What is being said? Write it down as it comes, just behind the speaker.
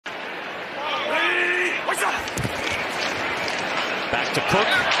Back to Cook.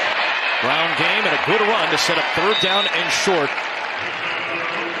 Ground game and a good run to set up third down and short.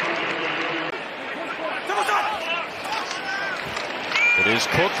 It is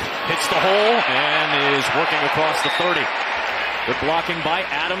Cook, hits the hole, and is working across the 30. Good blocking by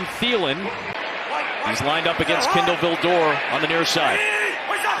Adam Thielen. He's lined up against Kindle Vildor on the near side.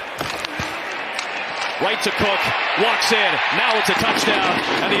 Right to Cook, walks in, now it's a touchdown,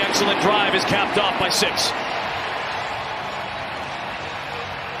 and the excellent drive is capped off by 6.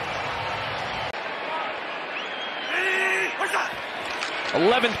 The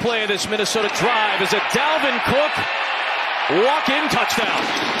 11th play of this Minnesota drive is a Dalvin Cook walk-in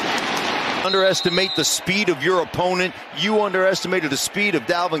touchdown. Underestimate the speed of your opponent. You underestimated the speed of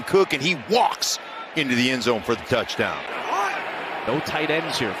Dalvin Cook, and he walks into the end zone for the touchdown. No tight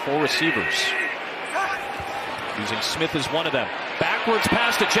ends here, 4 receivers. Using Smith as one of them. Backwards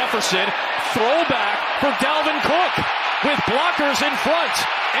pass to Jefferson. Throwback for Dalvin Cook with blockers in front.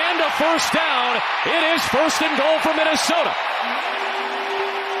 And a first down. It is first and goal for Minnesota.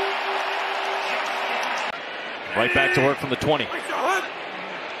 Right back to work from the 20.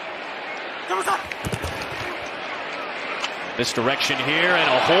 Misdirection here and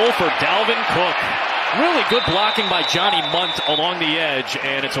a hole for Dalvin Cook. Really good blocking by Johnny Munt along the edge,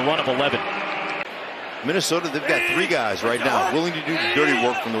 and it's a run of 11. Minnesota, they've got 3 guys right now willing to do the dirty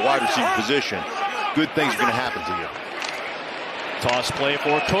work from the wide receiver position. Good things are going to happen to you. Toss play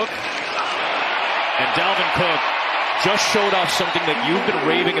for Cook. And Dalvin Cook just showed off something that you've been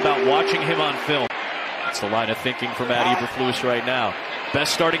raving about watching him on film. That's the line of thinking for Matt Eberflus right now.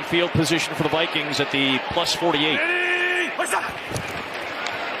 Best starting field position for the Vikings at the plus 48.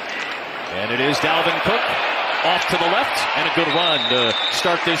 And it is Dalvin Cook off to the left, and a good run to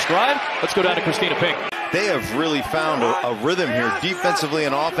start this drive. Let's go down to Christina Pink. They have really found a rhythm here defensively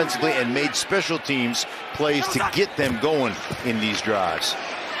and offensively, and made special teams plays to get them going in these drives.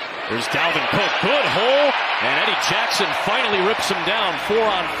 There's Dalvin Cook, good hole, and Eddie Jackson finally rips him down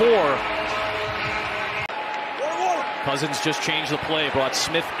 4-on-4. Cousins just changed the play, brought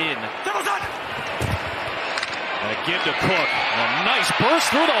Smith in. And a give to Cook. A nice burst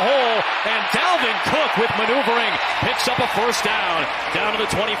through the hole, and Dalvin Cook with maneuvering picks up a first down to the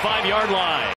 25-yard line.